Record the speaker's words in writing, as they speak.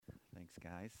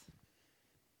guys.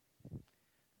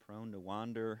 Prone to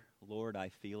wander, Lord, I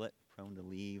feel it. Prone to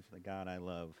leave the God I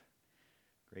love.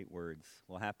 Great words.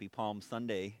 Well, happy Palm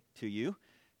Sunday to you.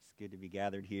 It's good to be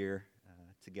gathered here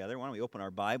together. Why don't we open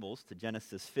our Bibles to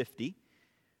Genesis 50,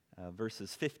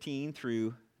 verses 15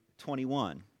 through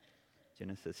 21.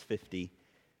 Genesis 50,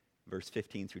 verse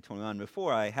 15 through 21.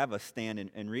 Before I have us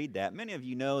stand and read that, many of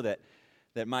you know that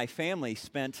my family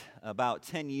spent about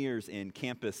 10 years in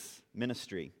campus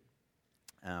ministry.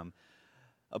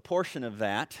 A portion of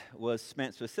that was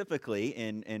spent specifically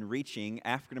in reaching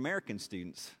African American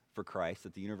students for Christ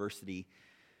at the University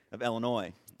of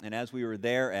Illinois. And as we were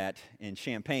there in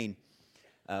Champaign,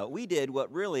 we did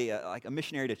what really like a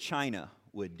missionary to China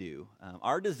would do.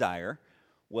 Our desire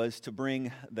was to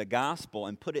bring the gospel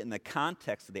and put it in the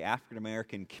context of the African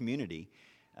American community,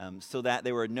 so that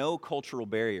there were no cultural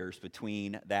barriers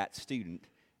between that student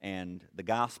and the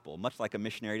gospel. Much like a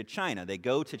missionary to China, they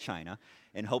go to China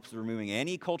in hopes of removing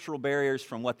any cultural barriers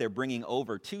from what they're bringing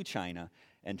over to China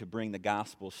and to bring the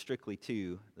gospel strictly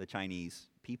to the Chinese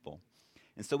people.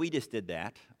 And so we just did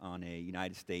that on a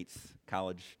United States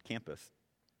college campus.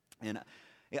 And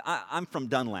I'm from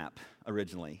Dunlap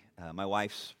originally. My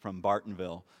wife's from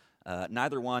Bartonville.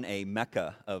 Neither one a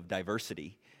mecca of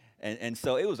diversity. And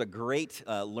so it was a great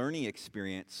learning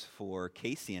experience for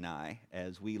Casey and I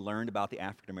as we learned about the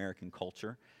African American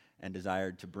culture and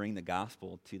desired to bring the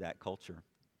gospel to that culture.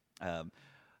 An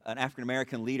African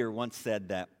American leader once said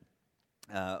that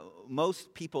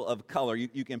most people of color,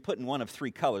 you can put in one of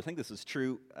three colors. I think this is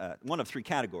true, one of three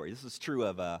categories. This is true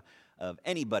of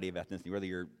anybody of ethnicity, whether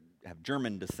you have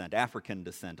German descent, African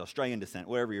descent, Australian descent,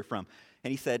 wherever you're from.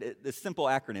 And he said this simple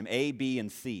acronym, A, B,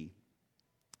 and C.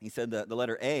 He said the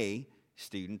letter A,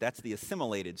 student, that's the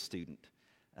assimilated student.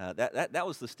 That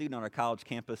was the student on our college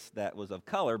campus that was of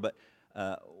color, but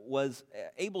was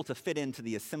able to fit into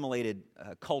the assimilated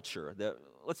culture.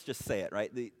 Let's just say it,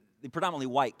 right? The predominantly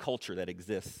white culture that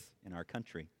exists in our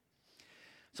country.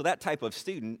 So that type of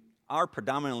student, our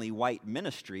predominantly white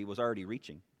ministry was already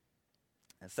reaching.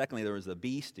 And secondly, there was a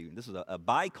B student. This was a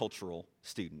bicultural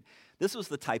student. This was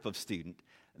the type of student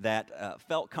that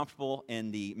felt comfortable in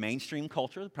the mainstream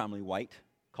culture, the predominantly white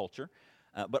culture,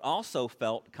 but also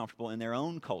felt comfortable in their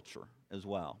own culture as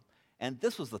well. And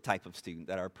this was the type of student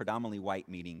that our predominantly white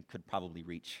meeting could probably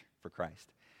reach for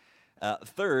Christ.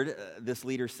 Third, this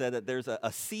leader said that there's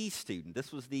a C student.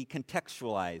 This was the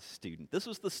contextualized student. This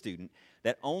was the student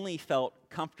that only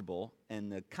felt comfortable in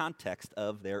the context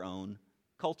of their own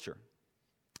culture.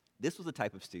 This was the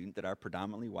type of student that our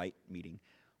predominantly white meeting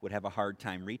would have a hard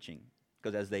time reaching,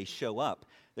 because as they show up,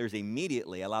 there's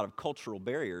immediately a lot of cultural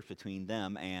barriers between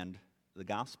them and the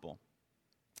gospel.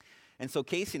 And so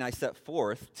Casey and I set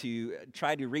forth to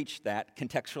try to reach that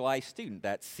contextualized student,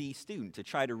 that C student, to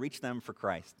try to reach them for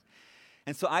Christ.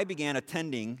 And so I began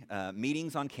attending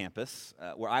meetings on campus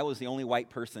where I was the only white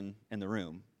person in the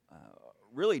room,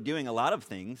 really doing a lot of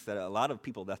things that a lot of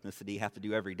people of ethnicity have to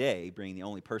do every day, being the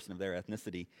only person of their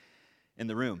ethnicity in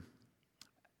the room.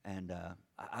 And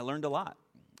I learned a lot.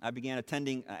 I began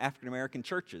attending African American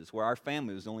churches where our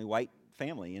family was the only white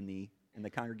family in the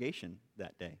congregation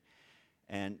that day.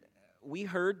 And we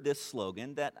heard this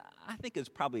slogan that I think is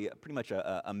probably pretty much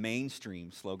a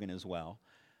mainstream slogan as well.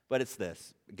 But it's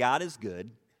this: God is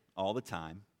good all the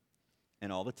time,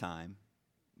 and all the time,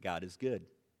 God is good.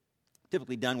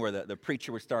 Typically done where the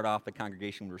preacher would start off, the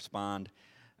congregation would respond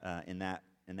in that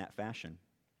fashion.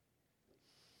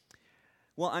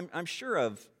 Well, I'm sure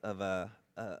of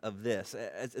this.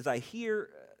 As I hear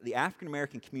the African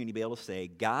American community be able to say,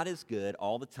 God is good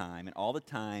all the time, and all the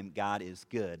time, God is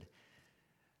good,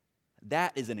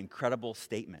 that is an incredible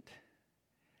statement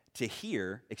to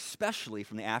hear, especially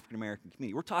from the African American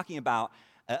community. We're talking about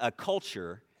a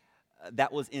culture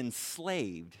that was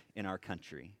enslaved in our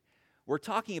country. We're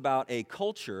talking about a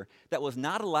culture that was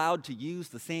not allowed to use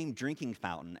the same drinking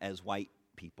fountain as white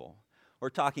people. We're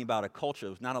talking about a culture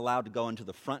that was not allowed to go into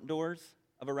the front doors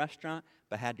of a restaurant,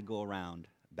 but had to go around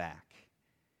back.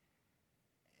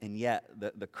 And yet,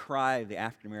 the cry of the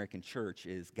African American church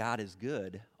is, God is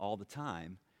good all the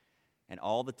time, and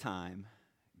all the time,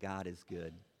 God is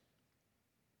good.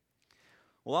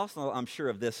 Well, also, I'm sure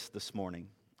of this morning.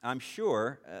 I'm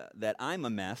sure that I'm a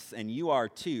mess, and you are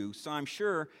too, so I'm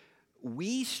sure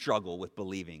we struggle with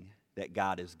believing that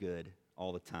God is good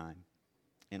all the time,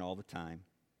 and all the time,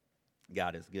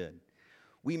 God is good.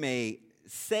 We may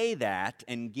say that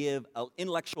and give an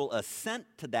intellectual assent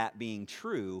to that being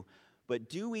true, but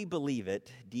do we believe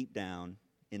it deep down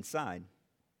inside?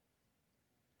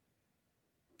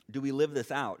 Do we live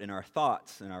this out in our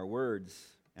thoughts and our words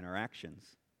and our actions?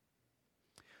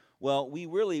 Well, we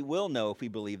really will know if we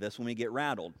believe this when we get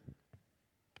rattled.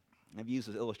 I've used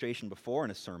this illustration before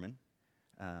in a sermon.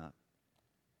 But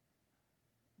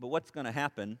what's going to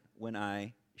happen when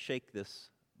I shake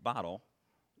this bottle?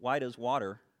 Why does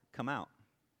water come out?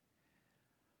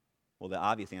 Well, the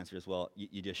obvious answer is, well,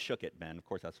 you just shook it, Ben. Of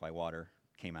course, that's why water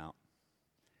came out.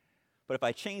 But if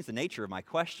I change the nature of my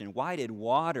question, why did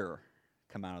water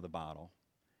come out of the bottle?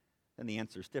 Then the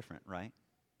answer is different, right?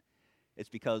 It's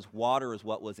because water is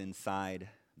what was inside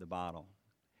the bottle.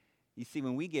 You see,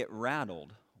 when we get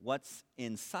rattled, what's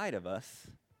inside of us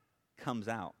comes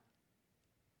out.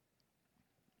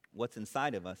 What's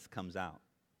inside of us comes out.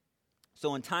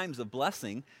 So in times of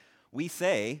blessing, we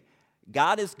say,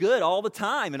 God is good all the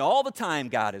time, and all the time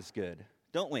God is good,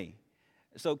 don't we?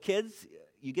 So kids,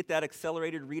 you get that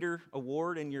accelerated reader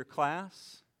award in your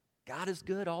class. God is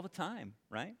good all the time,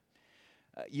 right?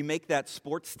 You make that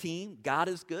sports team. God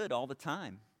is good all the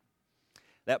time.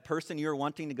 That person you're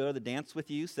wanting to go to the dance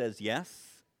with you says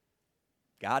yes.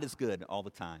 God is good all the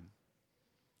time.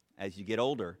 As you get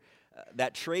older,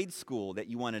 that trade school that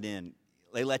you wanted in,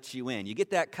 they let you in. You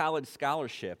get that college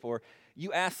scholarship, or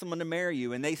you ask someone to marry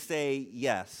you and they say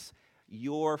yes.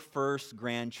 Your first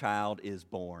grandchild is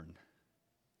born.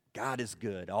 God is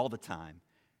good all the time,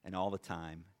 and all the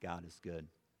time God is good.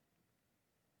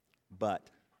 But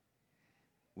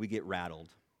we get rattled.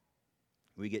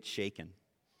 We get shaken.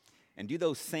 And do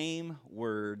those same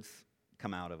words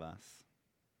come out of us?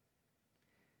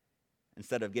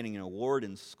 Instead of getting an award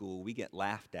in school, we get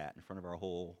laughed at in front of our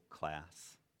whole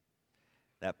class.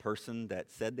 That person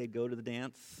that said they'd go to the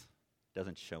dance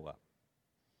doesn't show up.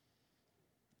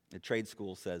 The trade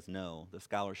school says no. The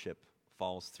scholarship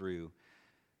falls through.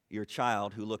 Your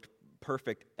child, who looked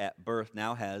perfect at birth,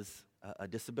 now has a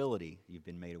disability you've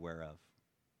been made aware of.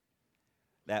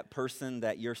 That person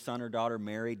that your son or daughter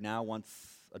married now wants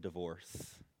a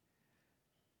divorce.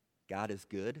 God is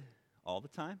good all the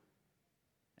time.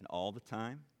 And all the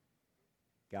time,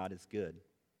 God is good.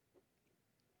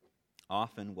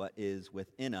 Often what is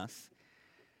within us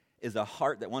is a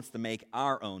heart that wants to make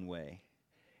our own way.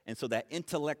 And so that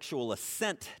intellectual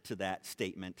assent to that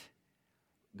statement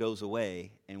goes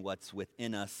away, and what's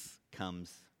within us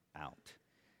comes out.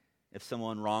 If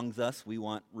someone wrongs us, we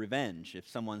want revenge. If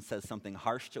someone says something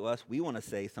harsh to us, we want to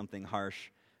say something harsh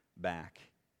back.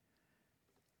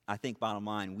 I think bottom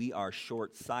line, we are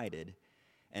short-sighted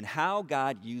and how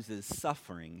God uses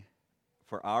suffering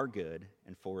for our good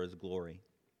and for His glory.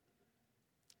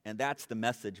 And that's the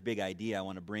message, big idea I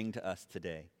want to bring to us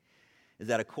today, is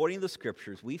that according to the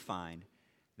Scriptures, we find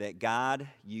that God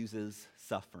uses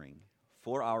suffering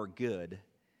for our good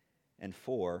and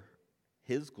for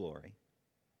His glory,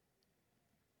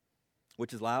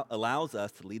 which allows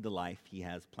us to lead the life He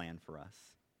has planned for us.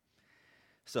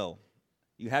 So,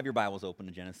 you have your Bibles open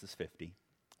to Genesis 50.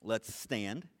 Let's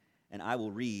stand. And I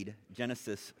will read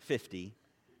Genesis 50,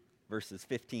 verses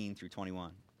 15 through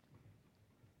 21.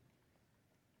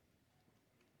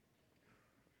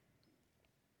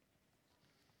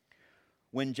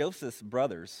 When Joseph's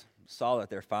brothers saw that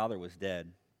their father was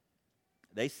dead,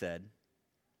 they said,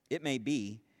 "It may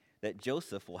be that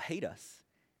Joseph will hate us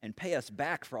and pay us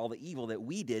back for all the evil that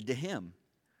we did to him."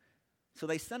 So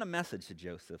they sent a message to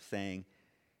Joseph saying,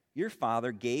 "Your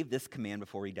father gave this command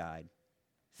before he died.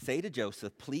 Say to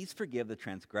Joseph, please forgive the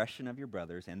transgression of your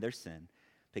brothers and their sin,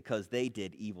 because they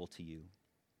did evil to you.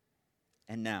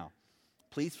 And now,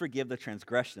 please forgive the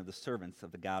transgression of the servants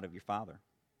of the God of your father."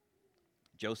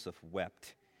 Joseph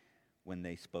wept when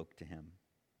they spoke to him.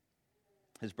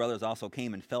 His brothers also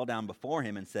came and fell down before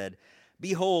him and said,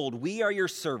 "Behold, we are your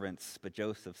servants." But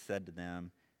Joseph said to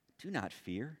them, "Do not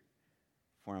fear,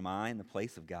 for am I in the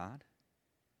place of God?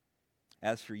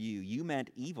 As for you, you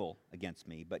meant evil against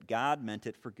me, but God meant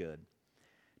it for good,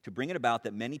 to bring it about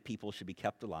that many people should be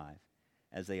kept alive,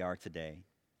 as they are today.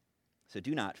 So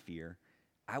do not fear.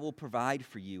 I will provide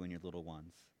for you and your little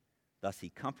ones." Thus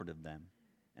he comforted them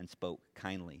and spoke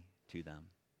kindly to them.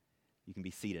 You can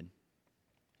be seated.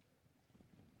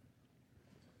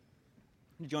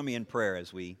 Join me in prayer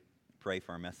as we pray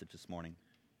for our message this morning.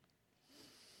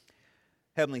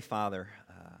 Heavenly Father,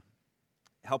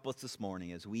 help us this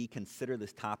morning as we consider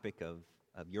this topic of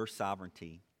your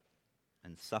sovereignty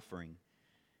and suffering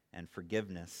and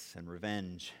forgiveness and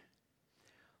revenge.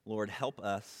 Lord, help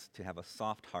us to have a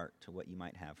soft heart to what you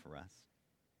might have for us.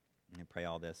 And I pray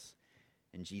all this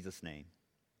in Jesus' name.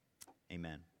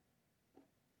 Amen.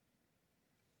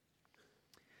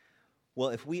 Well,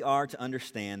 if we are to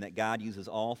understand that God uses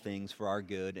all things for our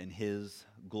good and His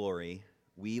glory,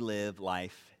 we live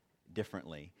life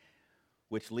differently,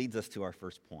 which leads us to our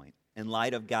first point. In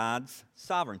light of God's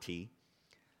sovereignty,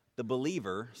 the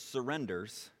believer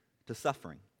surrenders to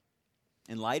suffering.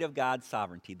 In light of God's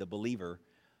sovereignty, the believer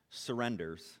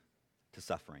surrenders to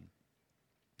suffering.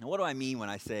 Now, what do I mean when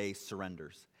I say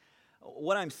surrenders?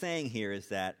 What I'm saying here is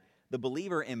that the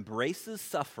believer embraces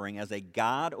suffering as a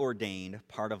God-ordained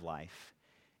part of life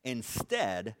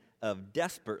instead of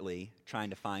desperately trying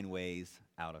to find ways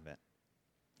out of it.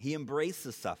 He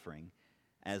embraces suffering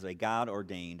as a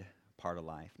God-ordained part of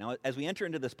life. Now, as we enter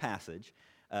into this passage,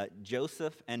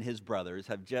 Joseph and his brothers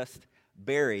have just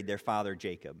buried their father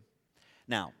Jacob.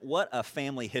 Now, what a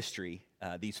family history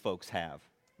these folks have,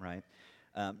 right?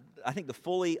 I think to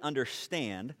fully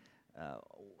understand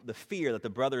the fear that the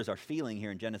brothers are feeling here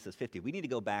in Genesis 50, we need to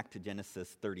go back to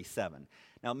Genesis 37.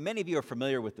 Now, many of you are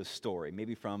familiar with this story,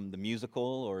 maybe from the musical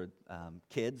or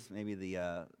kids, maybe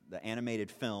the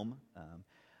animated film.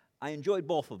 I enjoyed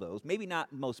both of those. Maybe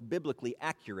not most biblically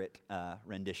accurate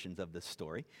renditions of this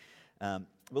story.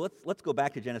 But let's go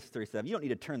back to Genesis 37. You don't need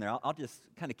to turn there. I'll just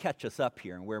kind of catch us up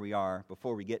here and where we are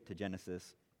before we get to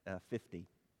Genesis 50.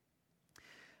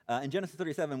 In Genesis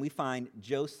 37, we find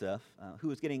Joseph, who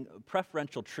is getting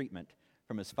preferential treatment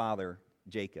from his father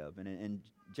Jacob. And in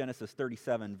Genesis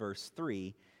 37, verse 3,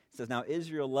 it says, "Now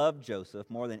Israel loved Joseph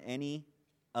more than any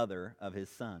other of his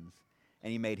sons,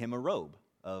 and he made him a robe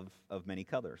of many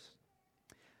colors."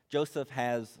 Joseph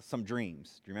has some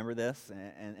dreams. Do you remember this?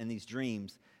 And these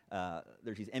dreams,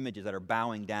 there's these images that are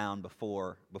bowing down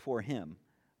before him,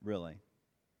 really.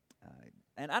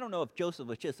 And I don't know if Joseph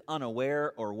was just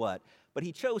unaware or what, but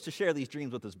he chose to share these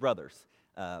dreams with his brothers,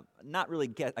 not really,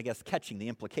 catching the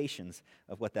implications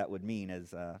of what that would mean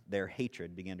as their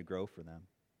hatred began to grow for them.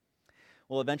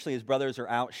 Well, eventually his brothers are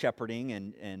out shepherding,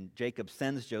 and Jacob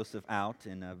sends Joseph out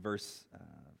in verse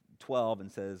 12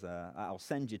 and says, "I'll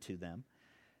send you to them."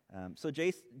 So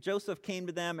Joseph came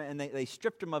to them, and they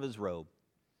stripped him of his robe.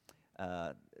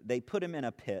 They put him in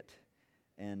a pit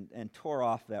and tore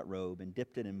off that robe and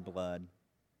dipped it in blood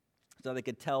so they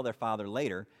could tell their father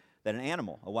later that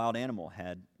a wild animal,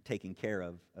 had taken care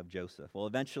of Joseph. Well,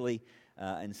 eventually,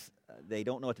 and they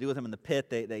don't know what to do with him in the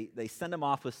pit. They send him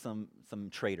off with some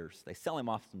traders. They sell him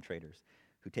off to some traders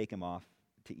who take him off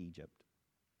to Egypt.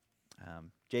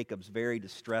 Jacob's very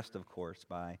distressed, of course,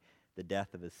 by the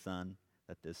death of his son,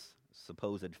 that this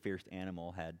supposed fierce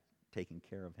animal had taken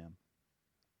care of him.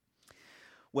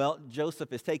 Well,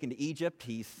 Joseph is taken to Egypt.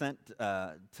 He's sent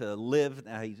to live.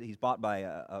 He's bought by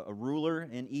a ruler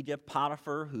in Egypt,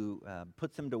 Potiphar, who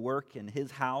puts him to work in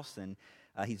his house, and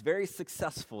he's very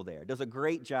successful there. Does a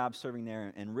great job serving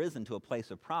there and risen to a place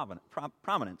of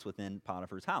prominence within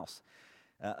Potiphar's house.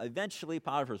 Eventually,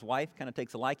 Potiphar's wife kind of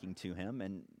takes a liking to him,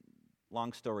 and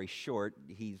long story short,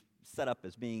 he's set up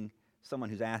as being someone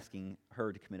who's asking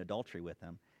her to commit adultery with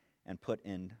him and put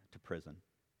into prison.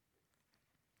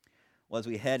 Well, as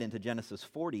we head into Genesis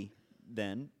 40,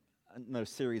 then, another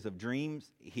series of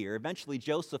dreams here, eventually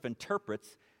Joseph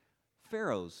interprets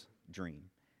Pharaoh's dream.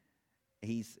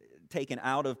 He's taken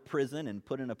out of prison and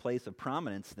put in a place of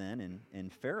prominence then in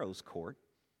Pharaoh's court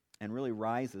and really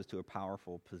rises to a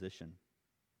powerful position.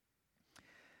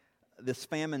 This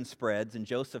famine spreads, and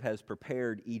Joseph has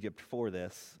prepared Egypt for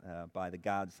this by the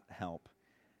God's help.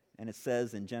 And it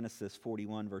says in Genesis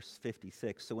 41, verse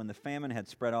 56, "So when the famine had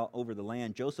spread all over the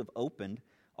land, Joseph opened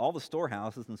all the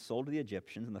storehouses and sold to the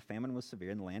Egyptians, and the famine was severe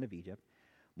in the land of Egypt.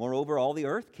 Moreover, all the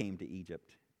earth came to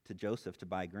Egypt, to Joseph to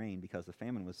buy grain, because the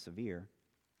famine was severe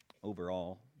over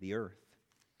all the earth."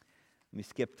 Let me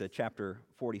skip to chapter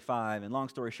 45. And long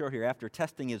story short here, after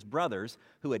testing his brothers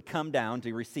who had come down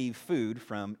to receive food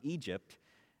from Egypt,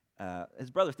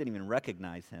 his brothers didn't even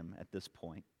recognize him at this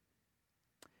point.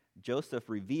 Joseph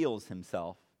reveals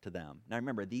himself to them. Now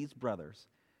remember, these brothers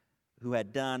who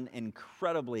had done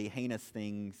incredibly heinous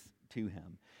things to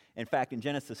him. In fact, in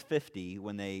Genesis 50,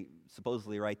 when they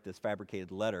supposedly write this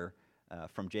fabricated letter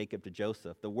from Jacob to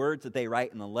Joseph, the words that they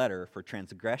write in the letter for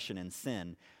transgression and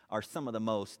sin are some of the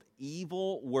most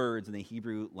evil words in the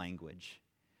Hebrew language.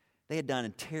 They had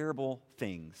done terrible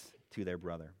things to their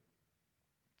brother.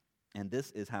 And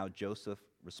this is how Joseph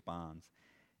responds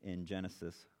in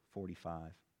Genesis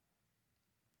 45.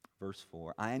 Verse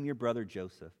 4, "I am your brother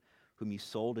Joseph, whom you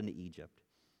sold into Egypt.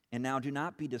 And now do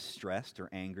not be distressed or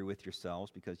angry with yourselves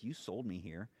because you sold me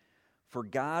here. For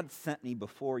God sent me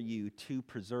before you to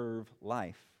preserve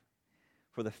life.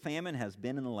 For the famine has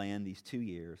been in the land these 2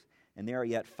 years, and there are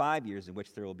yet 5 years in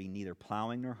which there will be neither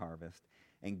plowing nor harvest.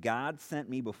 And God sent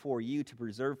me before you to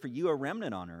preserve for you a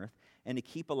remnant on earth, and to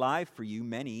keep alive for you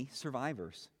many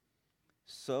survivors.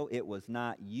 So it was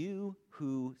not you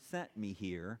who sent me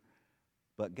here,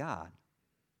 but God.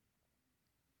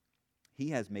 He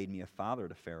has made me a father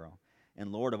to Pharaoh,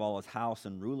 and lord of all his house,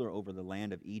 and ruler over the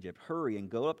land of Egypt. Hurry and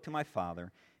go up to my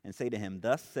father, and say to him,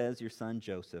 Thus says your son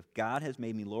Joseph, God has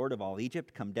made me lord of all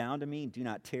Egypt. Come down to me, and do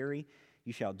not tarry.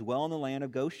 You shall dwell in the land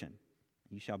of Goshen.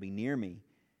 You shall be near me,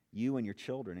 you and your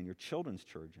children, and your children's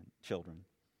children,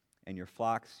 and your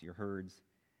flocks, your herds,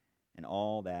 and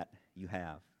all that you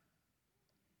have.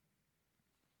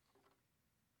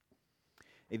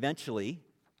 Eventually,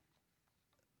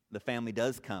 the family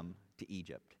does come to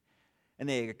Egypt, and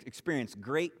they experience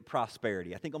great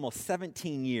prosperity. I think almost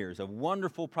 17 years of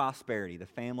wonderful prosperity, the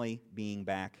family being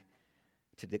back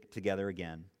together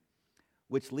again,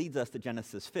 which leads us to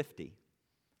Genesis 50,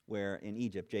 where in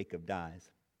Egypt Jacob dies.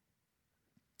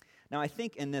 Now, I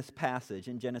think in this passage,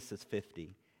 in Genesis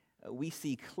 50, we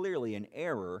see clearly an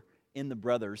error in the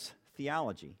brothers'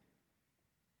 theology.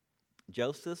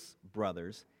 Joseph's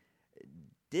brothers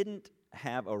didn't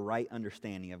have a right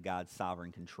understanding of God's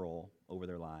sovereign control over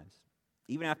their lives.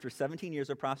 Even after 17 years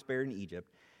of prosperity in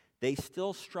Egypt, they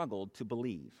still struggled to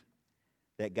believe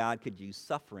that God could use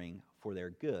suffering for their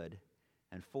good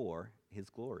and for his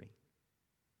glory.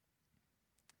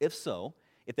 If so,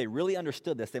 if they really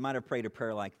understood this, they might have prayed a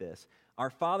prayer like this: Our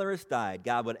father has died.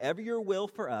 God, whatever your will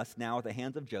for us now at the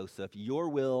hands of Joseph, your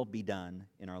will be done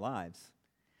in our lives.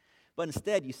 But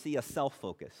instead, you see a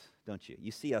self-focus, don't you?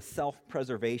 You see a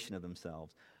self-preservation of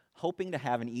themselves, hoping to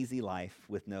have an easy life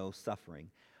with no suffering.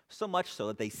 So much so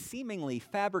that they seemingly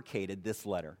fabricated this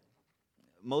letter.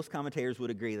 Most commentators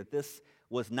would agree that this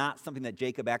was not something that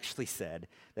Jacob actually said,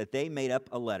 that they made up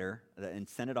a letter and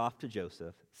sent it off to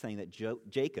Joseph, saying that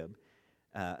Jacob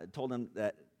told him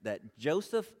that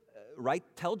Joseph,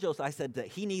 tell Joseph, I said that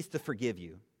he needs to forgive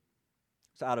you.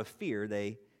 So out of fear,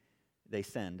 they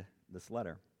send this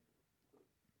letter.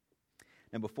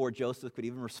 And before Joseph could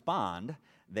even respond,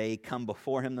 they come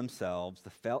before him themselves,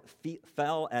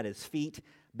 fell at his feet,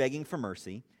 begging for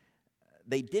mercy.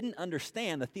 They didn't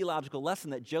understand the theological lesson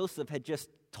that Joseph had just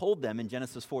told them in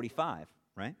Genesis 45,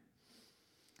 right?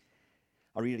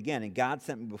 I'll read it again. And God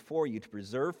sent me before you to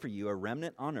preserve for you a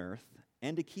remnant on earth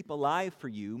and to keep alive for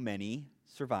you many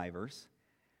survivors.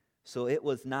 So it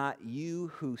was not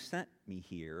you who sent me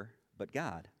here, but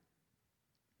God.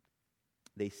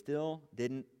 They still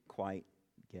didn't quite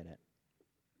get it.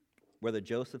 Whether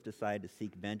Joseph decided to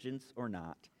seek vengeance or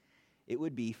not, it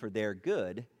would be for their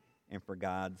good and for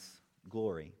God's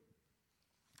glory.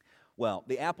 Well,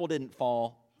 the apple didn't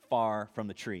fall far from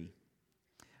the tree.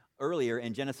 Earlier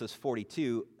in Genesis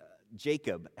 42,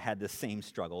 Jacob had the same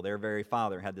struggle. Their very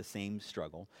father had the same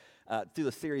struggle. Through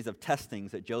a series of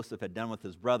testings that Joseph had done with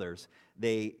his brothers,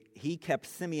 he kept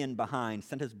Simeon behind,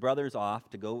 sent his brothers off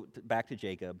to go back to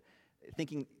Jacob,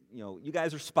 thinking, you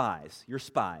guys are spies. You're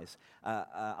spies.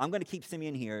 I'm going to keep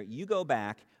Simeon here. You go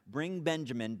back, bring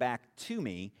Benjamin back to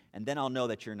me, and then I'll know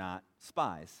that you're not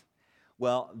spies.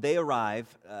 Well, they arrive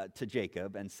to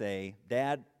Jacob and say,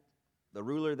 Dad, the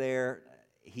ruler there,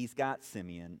 he's got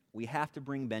Simeon. We have to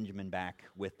bring Benjamin back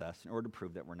with us in order to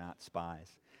prove that we're not spies.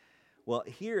 Well,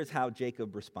 here's how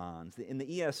Jacob responds. In the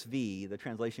ESV, the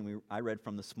translation I read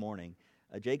from this morning,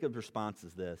 Jacob's response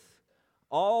is this: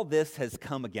 All this has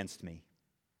come against me.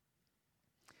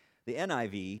 The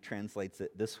NIV translates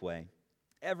it this way: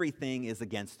 Everything is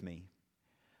against me.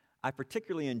 I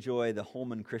particularly enjoy the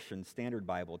Holman Christian Standard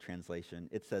Bible translation.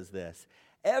 It says this: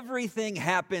 Everything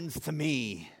happens to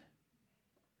me.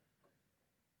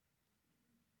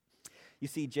 You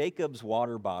see, Jacob's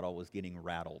water bottle was getting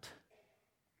rattled.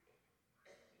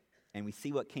 And we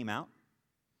see what came out?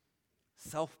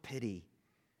 Self-pity,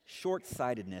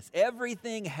 short-sightedness.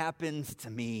 Everything happens to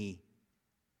me.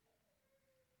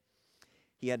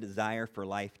 He had desire for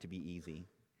life to be easy,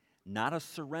 not a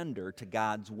surrender to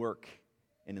God's work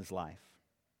in his life.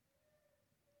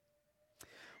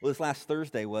 Well, this last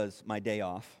Thursday was my day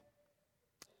off,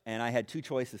 and I had two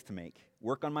choices to make: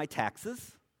 work on my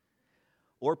taxes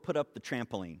or put up the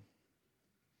trampoline.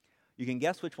 You can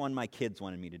guess which one my kids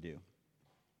wanted me to do.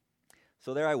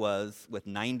 So there I was with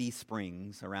 90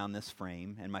 springs around this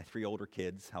frame and my 3 older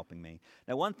kids helping me.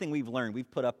 Now, one thing we've learned, we've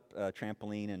put up a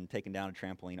trampoline and taken down a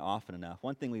trampoline often enough.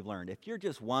 One thing we've learned, if you're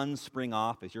just one spring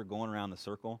off as you're going around the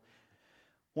circle,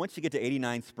 once you get to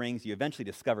 89 springs, you eventually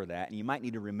discover that, and you might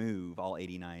need to remove all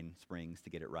 89 springs to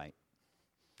get it right.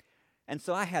 And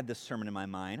so I had this sermon in my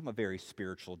mind. I'm a very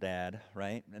spiritual dad,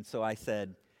 right? And so I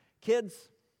said, kids,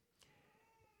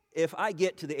 if I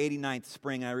get to the 89th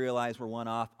spring and I realize we're one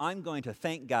off, I'm going to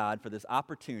thank God for this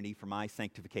opportunity for my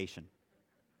sanctification.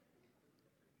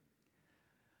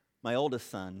 My oldest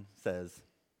son says,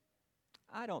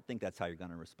 I don't think that's how you're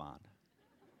going to respond.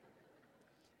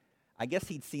 I guess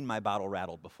he'd seen my bottle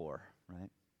rattled before, right?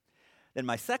 Then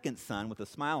my second son, with a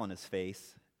smile on his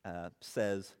face,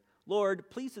 says, Lord,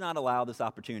 please do not allow this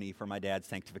opportunity for my dad's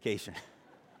sanctification.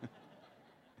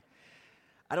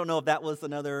 I don't know if that was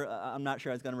another, I'm not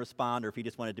sure I was going to respond, or if he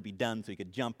just wanted to be done so he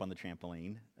could jump on the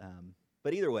trampoline.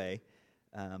 But either way,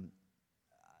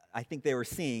 I think they were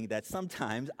seeing that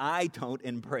sometimes I don't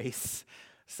embrace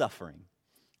suffering.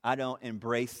 I don't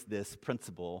embrace this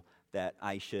principle that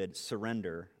I should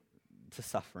surrender to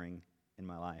suffering in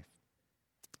my life.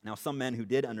 Now, some men who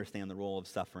did understand the role of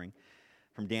suffering,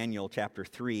 from Daniel chapter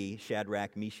 3,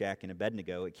 Shadrach, Meshach, and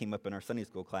Abednego, it came up in our Sunday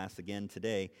school class again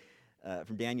today,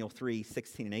 from Daniel 3,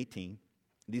 16 and 18.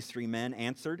 These three men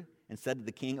answered and said to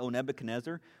the king, O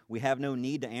Nebuchadnezzar, we have no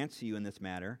need to answer you in this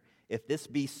matter. If this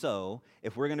be so,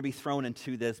 if we're going to be thrown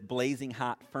into this blazing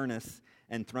hot furnace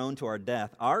and thrown to our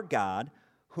death, our God,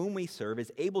 whom we serve,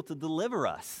 is able to deliver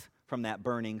us from that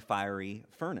burning fiery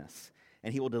furnace.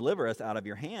 And he will deliver us out of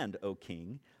your hand, O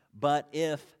king. But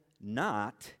if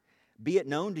not, be it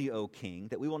known to you, O king,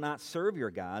 that we will not serve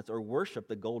your gods or worship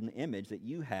the golden image that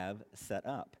you have set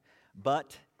up.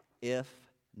 But if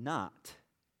not,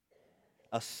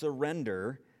 a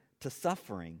surrender to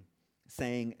suffering,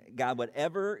 saying, God,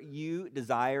 whatever you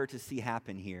desire to see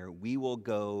happen here, we will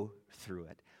go through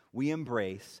it. We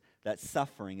embrace that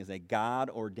suffering is a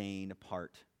God-ordained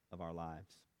part of our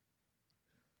lives.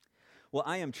 Well,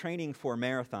 I am training for a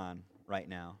marathon right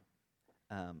now.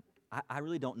 I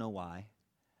really don't know why.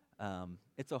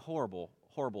 It's a horrible,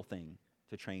 horrible thing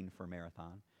to train for a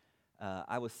marathon.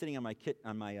 I was sitting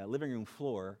on my living room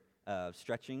floor,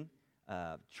 stretching,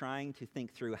 trying to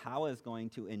think through how I was going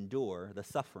to endure the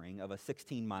suffering of a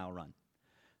 16-mile run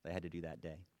that I had to do that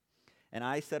day. And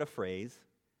I said a phrase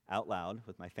out loud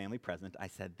with my family present. I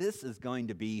said, this is going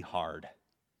to be hard.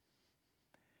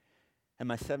 And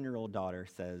my 7-year-old daughter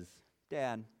says,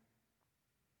 Dad,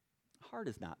 hard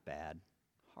is not bad.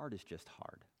 Hard is just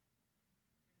hard.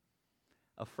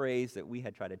 A phrase that we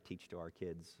had tried to teach to our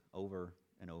kids over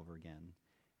and over again.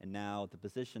 And now the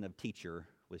position of teacher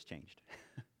was changed.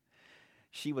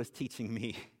 She was teaching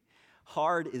me,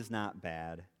 hard is not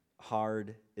bad.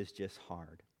 Hard is just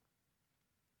hard.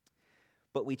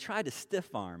 But we try to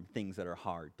stiff-arm things that are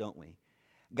hard, don't we?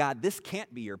 God, this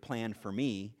can't be your plan for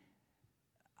me.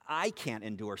 I can't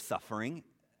endure suffering.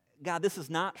 God, this is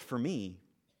not for me.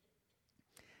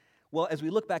 Well, as we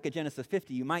look back at Genesis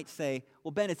 50, you might say,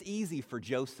 well, Ben, it's easy for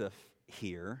Joseph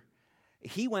here.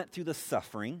 He went through the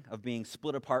suffering of being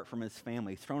split apart from his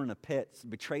family, thrown in a pit,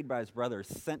 betrayed by his brothers,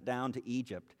 sent down to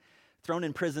Egypt, thrown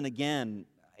in prison again.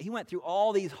 He went through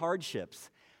all these hardships,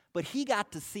 but he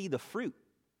got to see the fruit.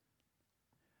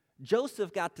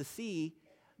 Joseph got to see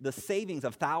the savings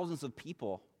of thousands of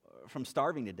people from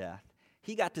starving to death.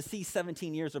 He got to see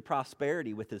 17 years of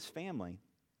prosperity with his family.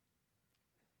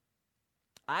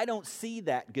 I don't see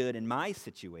that good in my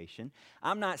situation.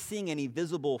 I'm not seeing any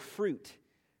visible fruit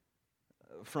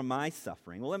from my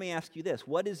suffering. Well, let me ask you this.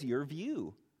 What is your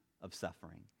view of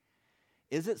suffering?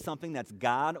 Is it something that's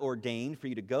God ordained for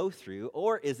you to go through,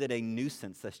 or is it a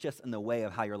nuisance that's just in the way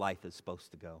of how your life is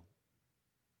supposed to go?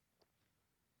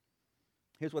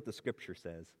 Here's what the scripture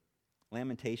says.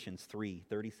 Lamentations 3,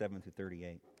 37 through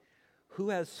 38. Who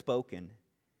has spoken,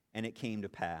 and it came to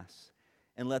pass,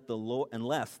 unless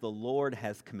the Lord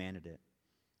has commanded it?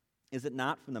 Is it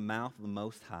not from the mouth of the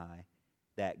Most High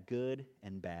that good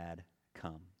and bad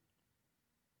come?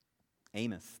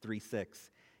 Amos 3:6.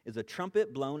 Is a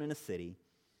trumpet blown in a city,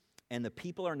 and the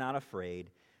people are not afraid?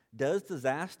 Does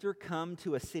disaster come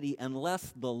to a city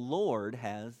unless the Lord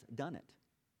has done it?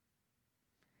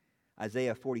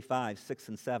 Isaiah 45, 6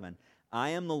 and 7. I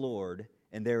am the Lord,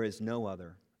 and there is no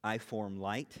other. I form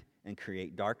light and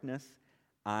create darkness.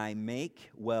 I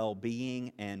make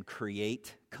well-being and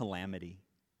create calamity.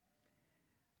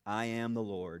 I am the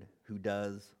Lord who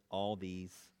does all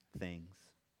these things.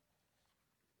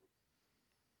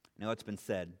 Now, it's been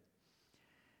said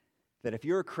that if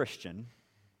you're a Christian,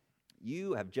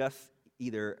 you have just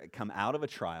either come out of a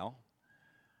trial,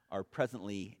 are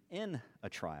presently in a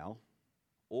trial,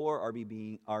 or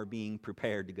are being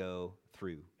prepared to go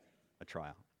through a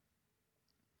trial.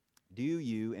 Do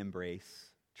you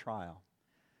embrace trial?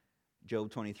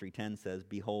 Job 23:10 says,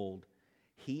 Behold,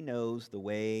 he knows the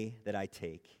way that I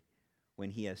take. When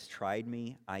he has tried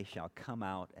me, I shall come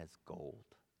out as gold.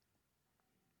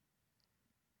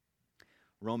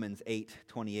 Romans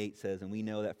 8:28 says, And we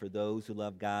know that for those who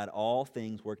love God, all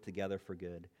things work together for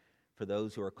good, for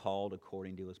those who are called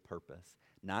according to his purpose.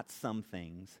 Not some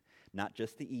things, not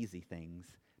just the easy things,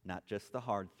 not just the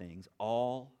hard things.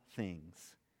 All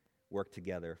things work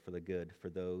together for the good for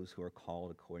those who are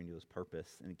called according to his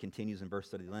purpose. And it continues in verse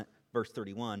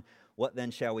 31. What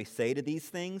then shall we say to these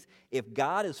things? If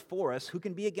God is for us, who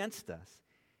can be against us?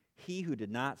 He who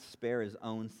did not spare his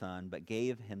own son, but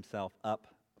gave himself up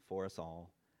for us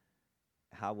all,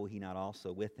 how will he not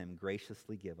also with him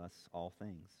graciously give us all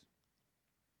things?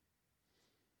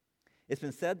 It's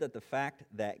been said that the fact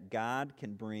that God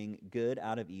can bring good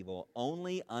out of evil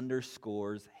only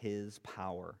underscores his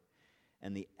power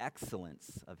and the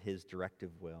excellence of his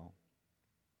directive will.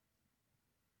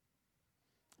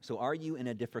 So are you in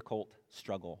a difficult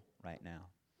struggle right now?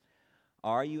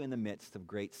 Are you in the midst of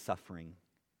great suffering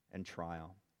and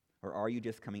trial? Or are you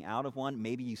just coming out of one?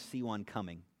 Maybe you see one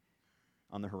coming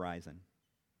on the horizon.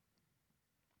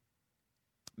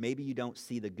 Maybe you don't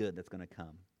see the good that's going to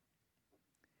come.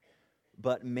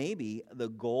 But maybe the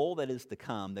goal that is to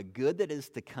come, the good that is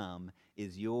to come,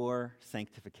 is your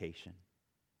sanctification.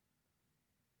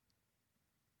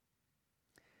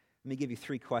 Let me give you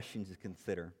 3 questions to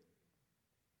consider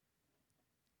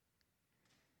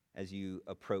as you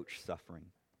approach suffering.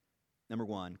 Number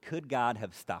 1, could God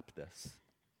have stopped this?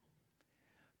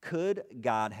 Could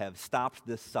God have stopped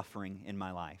this suffering in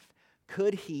my life?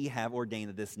 Could he have ordained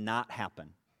that this not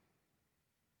happen?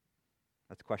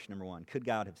 That's question number 1. Could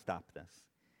God have stopped this?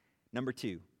 Number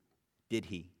 2, did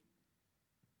he?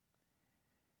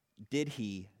 Did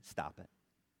he stop it?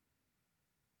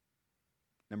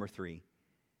 Number 3,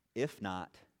 if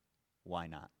not, why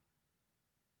not?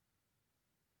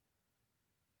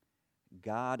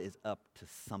 God is up to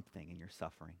something in your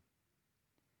suffering.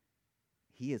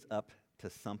 He is up to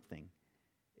something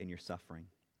in your suffering.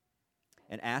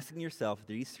 And asking yourself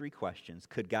these 3 questions,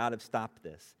 could God have stopped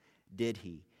this? Did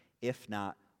he? If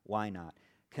not, why not?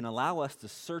 Can allow us to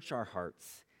search our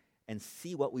hearts and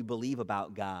see what we believe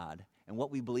about God and what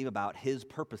we believe about his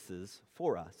purposes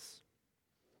for us.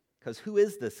 Because who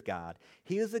is this God?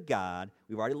 He is a God,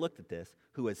 we've already looked at this,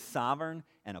 who is sovereign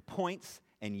and appoints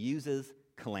and uses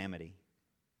calamity.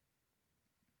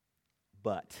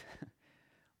 But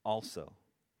also,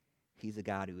 he's a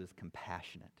God who is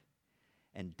compassionate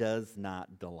and does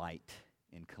not delight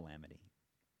in calamity.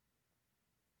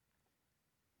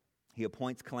 He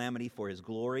appoints calamity for his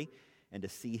glory and to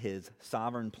see his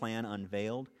sovereign plan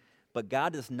unveiled. But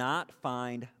God does not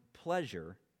find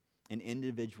pleasure in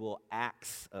individual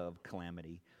acts of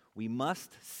calamity. We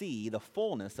must see the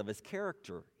fullness of his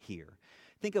character here.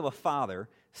 Think of a father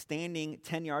standing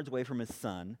 10 yards away from his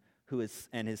son,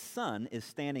 and his son is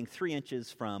standing 3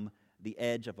 inches from the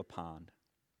edge of a pond.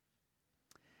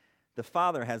 The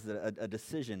father has a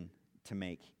decision to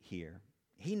make here.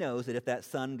 He knows that if that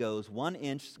son goes 1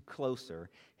 inch closer,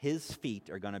 his feet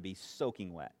are going to be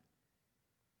soaking wet.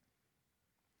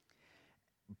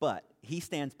 But he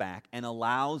stands back and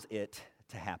allows it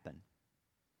to happen.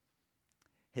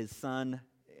 His son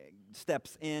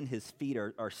steps in, his feet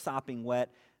are sopping wet.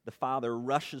 The father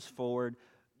rushes forward,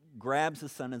 grabs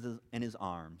his son in his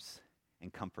arms,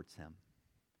 and comforts him.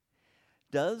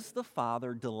 Does the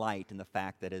father delight in the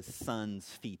fact that his son's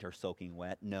feet are soaking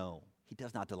wet? No, he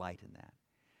does not delight in that.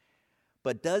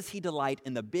 But does he delight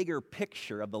in the bigger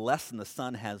picture of the lesson the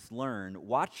son has learned?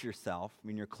 Watch yourself.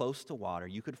 When you're close to water,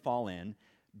 you could fall in.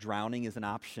 Drowning is an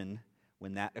option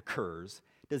when that occurs.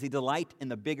 Does he delight in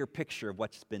the bigger picture of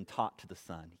what's been taught to the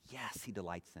son? Yes, he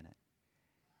delights in it.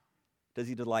 Does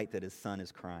he delight that his son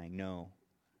is crying? No,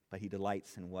 but he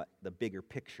delights in what the bigger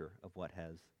picture of what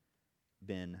has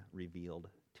been revealed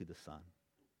to the son.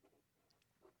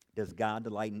 Does God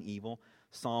delight in evil?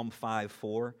 Psalm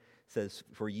 5:4 says,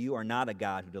 "For you are not a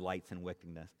God who delights in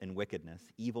wickedness.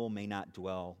 Evil may not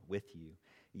dwell with you."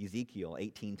 Ezekiel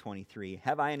 18:23,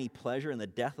 "Have I any pleasure in the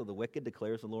death of the wicked,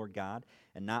 declares the Lord God,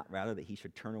 and not rather that he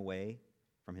should turn away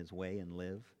from his way and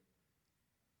live?"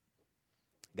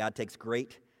 God takes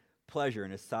great pleasure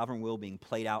in his sovereign will being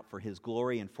played out for his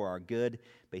glory and for our good,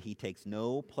 but he takes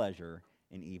no pleasure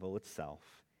in evil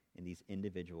itself, in these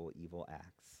individual evil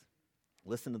acts.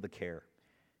 Listen to the care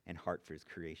and heart for his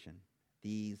creation.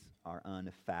 These are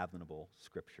unfathomable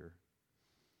scripture.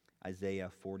 Isaiah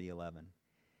 40:11.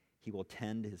 "He will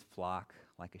tend his flock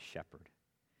like a shepherd.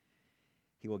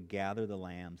 He will gather the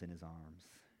lambs in his arms.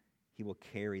 He will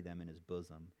carry them in his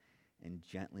bosom and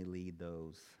gently lead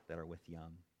those that are with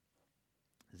young."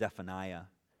 Zephaniah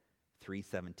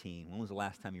 3:17. When was the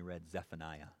last time you read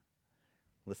Zephaniah?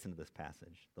 Listen to this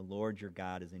passage. "The Lord your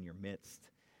God is in your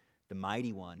midst, the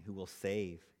mighty one who will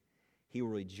save. He will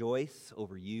rejoice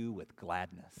over you with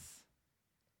gladness.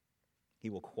 He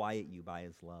will quiet you by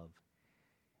his love.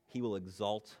 He will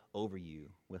exult over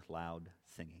you with loud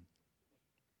singing."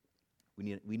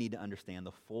 We need to understand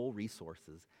the full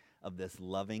resources of this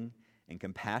loving and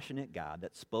compassionate God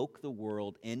that spoke the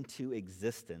world into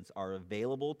existence are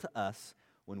available to us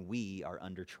when we are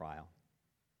under trial.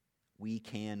 We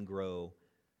can grow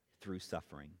through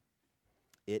suffering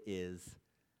it is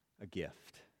a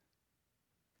gift.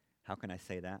 How can I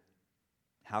say that?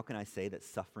 How can I say that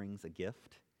suffering's a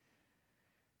gift?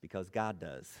 Because God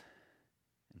does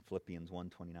in Philippians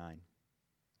 1:29.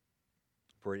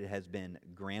 For it has been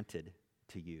granted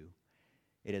to you,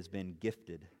 it has been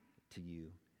gifted to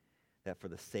you, that for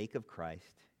the sake of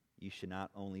Christ you should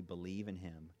not only believe in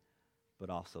him, but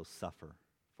also suffer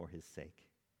for his sake.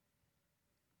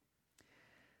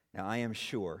 Now, I am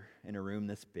sure in a room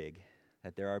this big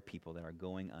that there are people that are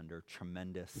going under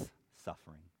tremendous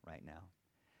suffering right now,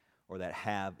 or that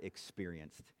have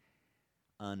experienced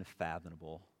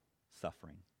unfathomable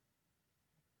suffering.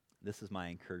 This is my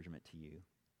encouragement to you.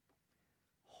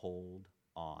 Hold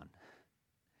on.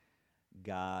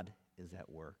 God is at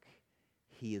work.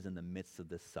 He is in the midst of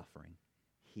this suffering.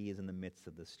 He is in the midst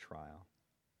of this trial.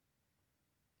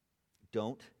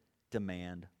 Don't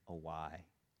demand a why.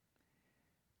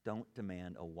 Don't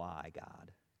demand a why,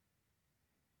 God.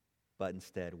 But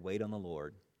instead, wait on the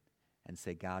Lord and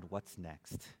say, God, what's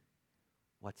next?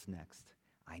 What's next?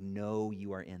 I know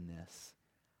you are in this.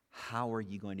 How are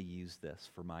you going to use this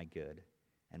for my good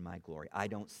and my glory? I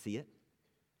don't see it.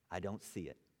 I don't see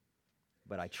it.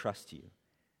 But I trust you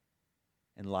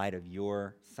in light of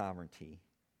your sovereignty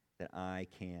that I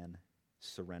can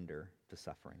surrender to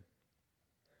suffering.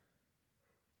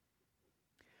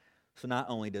 So not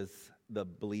only does the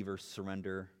believer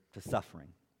surrender to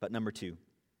suffering, but number two,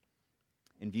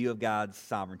 in view of God's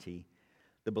sovereignty,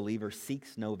 the believer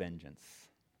seeks no vengeance.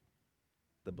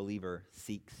 The believer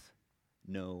seeks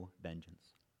no vengeance.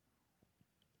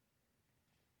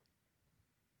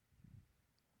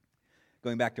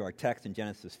 Going back to our text in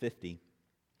Genesis 50,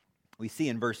 we see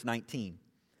in verse 19,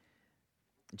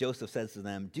 Joseph says to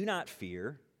them, "Do not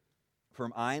fear, for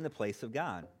am I in the place of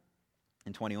God?"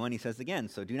 In 21, he says again,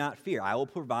 "So do not fear, I will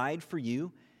provide for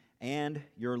you and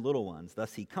your little ones."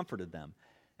 Thus he comforted them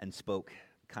and spoke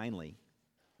kindly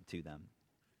to them.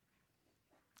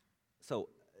 So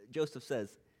Joseph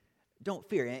says, don't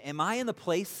fear. Am I in the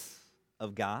place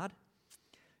of God?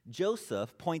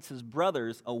 Joseph points his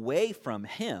brothers away from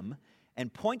him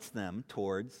and points them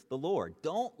towards the Lord.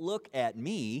 Don't look at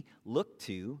me, look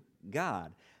to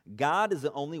God. God is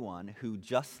the only one who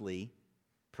justly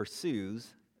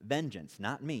pursues vengeance,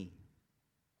 not me.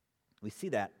 We see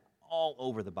that all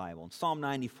over the Bible. In Psalm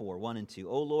 94, 1 and 2,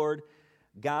 "O Lord,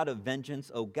 God of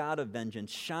vengeance, O God of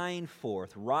vengeance, shine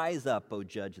forth, rise up, O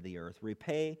judge of the earth,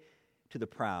 repay to the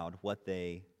proud what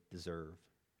they deserve."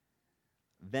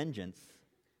 Vengeance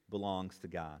belongs to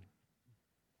God.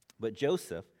 But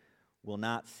Joseph will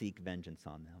not seek vengeance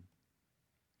on them.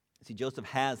 See, Joseph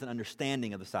has an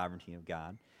understanding of the sovereignty of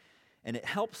God, and it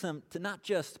helps him to not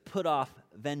just put off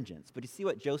vengeance, but you see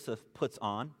what Joseph puts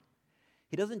on?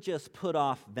 He doesn't just put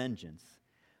off vengeance,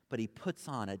 but he puts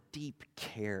on a deep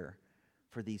care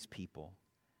for these people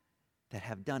that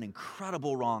have done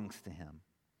incredible wrongs to him.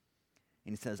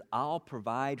 And he says, I'll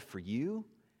provide for you,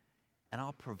 and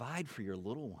I'll provide for your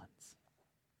little ones.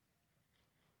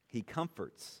 He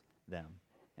comforts them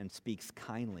and speaks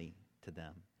kindly to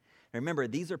them. Now remember,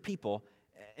 these are people,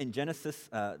 in Genesis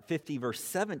 50, verse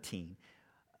 17,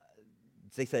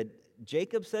 they said,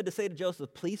 Jacob said to say to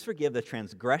Joseph, "Please forgive the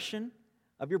transgression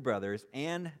of your brothers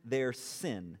and their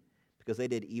sin, because they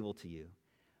did evil to you."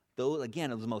 Those,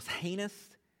 again, are the most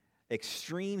heinous,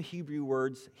 extreme Hebrew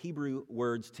words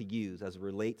to use as it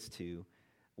relates to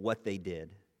what they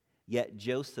did. Yet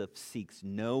Joseph seeks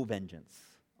no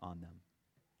vengeance on them.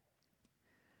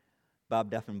 Bob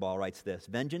Deffinball writes this: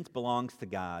 "Vengeance belongs to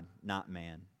God, not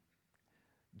man."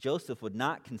 Joseph would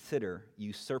not consider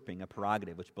usurping a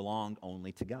prerogative which belonged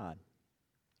only to God.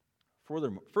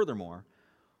 Furthermore,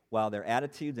 while their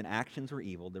attitudes and actions were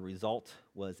evil, the result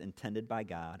was intended by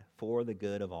God for the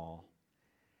good of all.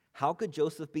 How could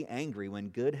Joseph be angry when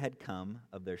good had come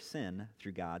of their sin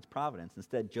through God's providence?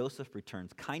 Instead, Joseph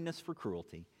returns kindness for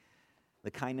cruelty,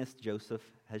 the kindness Joseph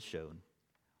has shown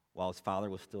while his father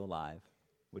was still alive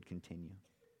would continue.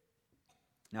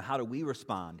 Now, how do we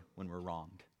respond when we're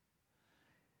wronged?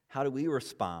 How do we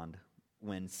respond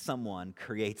when someone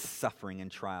creates suffering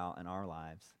and trial in our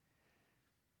lives?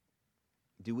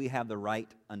 Do we have the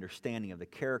right understanding of the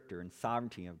character and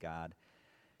sovereignty of God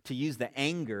to use the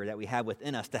anger that we have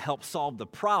within us to help solve the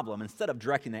problem instead of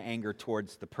directing the anger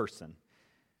towards the person?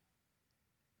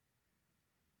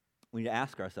 We need to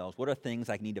ask ourselves, what are things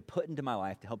I need to put into my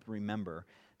life to help remember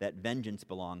that vengeance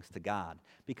belongs to God?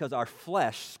 Because our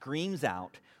flesh screams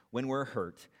out when we're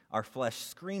hurt. Our flesh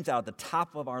screams out at the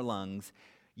top of our lungs,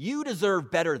 "You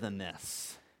deserve better than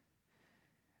this.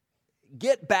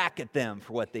 Get back at them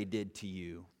for what they did to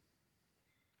you."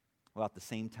 while at the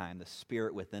same time the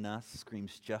Spirit within us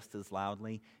screams just as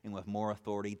loudly and with more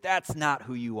authority, that's not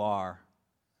who you are.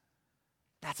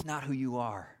 That's not who you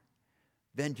are.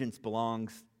 Vengeance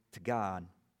belongs to God.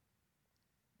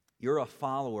 You're a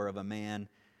follower of a man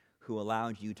who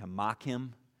allowed you to mock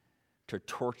him, to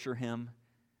torture him,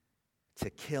 to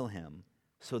kill him,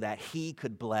 so that he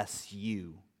could bless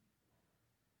you.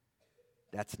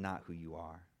 That's not who you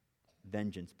are.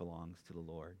 Vengeance belongs to the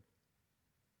Lord.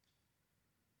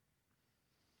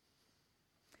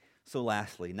 So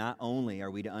lastly, not only are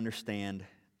we to understand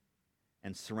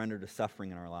and surrender to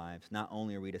suffering in our lives, not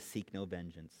only are we to seek no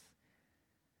vengeance,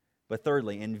 but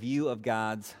thirdly, in view of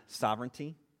God's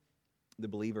sovereignty, the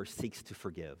believer seeks to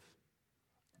forgive.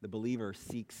 The believer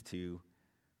seeks to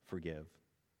forgive.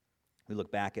 We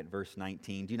look back at verse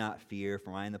 19. Do not fear,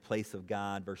 for I am in the place of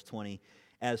God. Verse 20.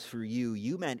 As for you,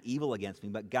 you meant evil against me,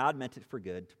 but God meant it for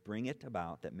good, to bring it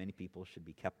about that many people should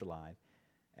be kept alive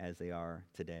as they are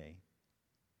today.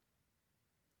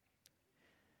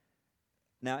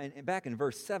 Now, back in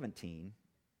verse 17,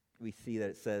 we see that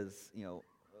it says,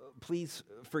 please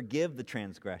forgive the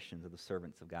transgressions of the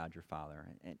servants of God your Father.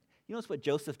 And you notice what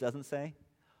Joseph doesn't say?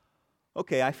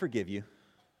 Okay, I forgive you.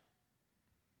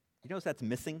 You notice that's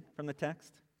missing from the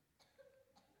text?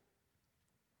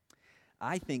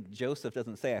 I think Joseph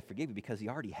doesn't say, I forgive you, because he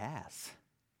already has.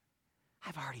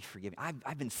 I've already forgiven you.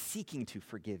 I've been seeking to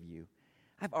forgive you.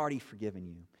 I've already forgiven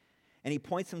you. And he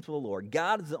points him to the Lord.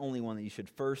 God is the only one that you should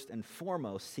first and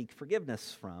foremost seek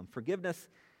forgiveness from. Forgiveness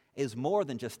is more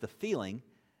than just a feeling.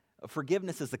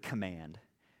 Forgiveness is a command.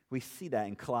 We see that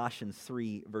in Colossians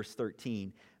 3, verse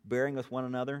 13. Bearing with one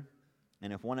another,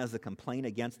 and if one has a complaint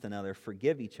against another,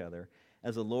 forgive each other.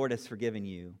 As the Lord has forgiven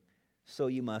you, so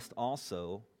you must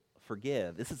also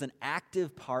forgive. This is an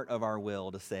active part of our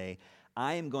will to say,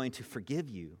 I am going to forgive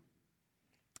you.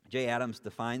 J. Adams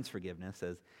defines forgiveness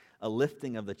as a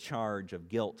lifting of the charge of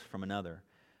guilt from another,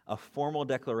 a formal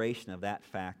declaration of that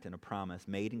fact and a promise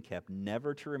made and kept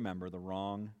never to remember the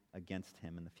wrong against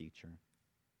him in the future.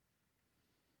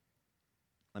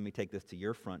 Let me take this to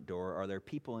your front door. Are there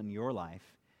people in your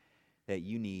life that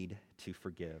you need to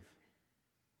forgive?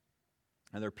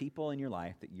 Are there people in your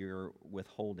life that you're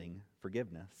withholding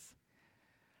forgiveness?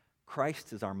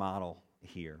 Christ is our model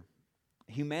here.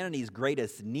 Humanity's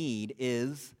greatest need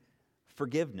is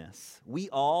forgiveness. We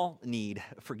all need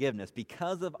forgiveness.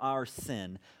 Because of our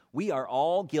sin, we are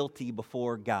all guilty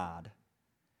before God,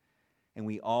 and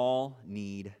we all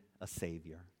need a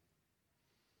Savior.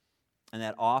 And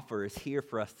that offer is here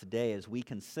for us today as we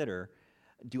consider,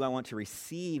 do I want to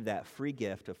receive that free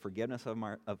gift of forgiveness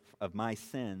of my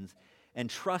sins and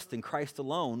trust in Christ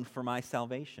alone for my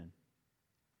salvation?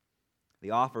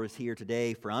 The offer is here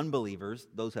today for unbelievers,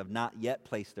 those who have not yet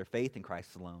placed their faith in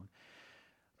Christ alone.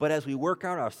 But as we work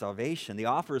out our salvation, the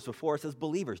offer is before us as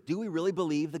believers. Do we really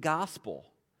believe the gospel?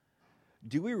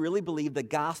 Do we really believe the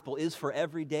gospel is for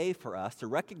every day for us to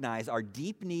recognize our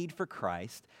deep need for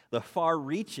Christ, the far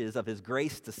reaches of his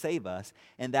grace to save us,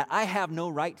 and that I have no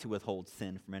right to withhold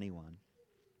sin from anyone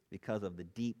because of the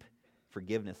deep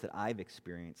forgiveness that I've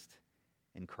experienced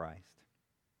in Christ?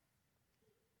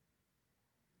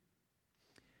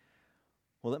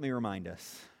 Well, let me remind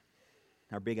us,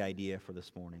 our big idea for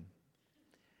this morning,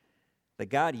 that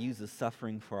God uses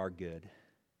suffering for our good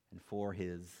and for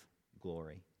his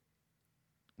glory,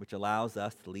 which allows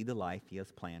us to lead the life he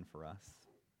has planned for us.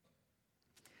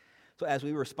 So as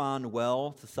we respond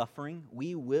well to suffering,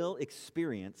 we will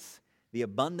experience the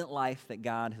abundant life that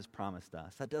God has promised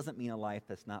us. That doesn't mean a life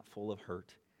that's not full of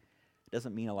hurt. It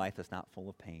doesn't mean a life that's not full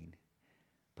of pain.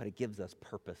 But it gives us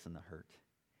purpose in the hurt.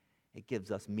 It gives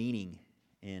us meaning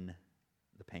in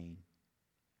the pain.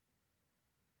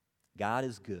 God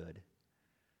is good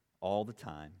all the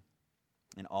time.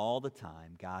 And all the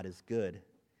time, God is good.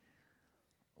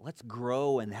 Let's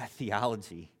grow in that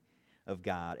theology of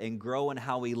God and grow in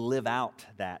how we live out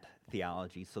that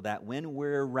theology so that when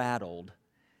we're rattled,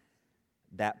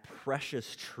 that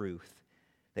precious truth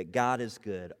that God is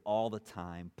good all the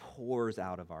time pours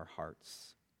out of our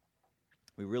hearts.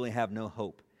 We really have no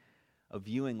hope of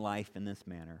viewing life in this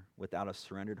manner without a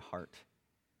surrendered heart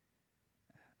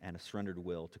and a surrendered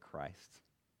will to Christ.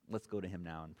 Let's go to him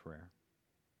now in prayer.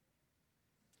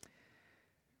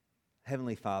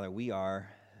 Heavenly Father, we are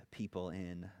people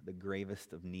in the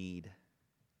gravest of need.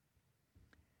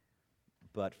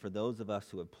 But for those of us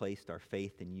who have placed our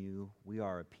faith in you, we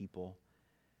are a people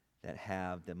that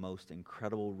have the most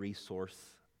incredible resource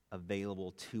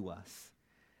available to us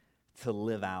to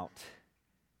live out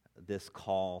this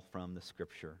call from the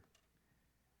Scripture,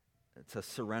 to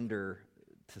surrender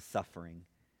to suffering,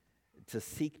 to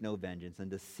seek no vengeance,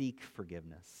 and to seek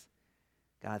forgiveness.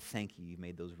 God, thank you. You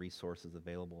made those resources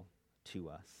available to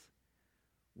us.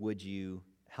 Would you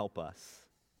help us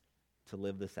to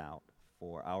live this out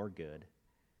for our good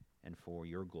and for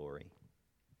your glory?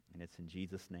 And it's in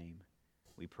Jesus' name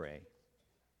we pray.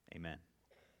 Amen.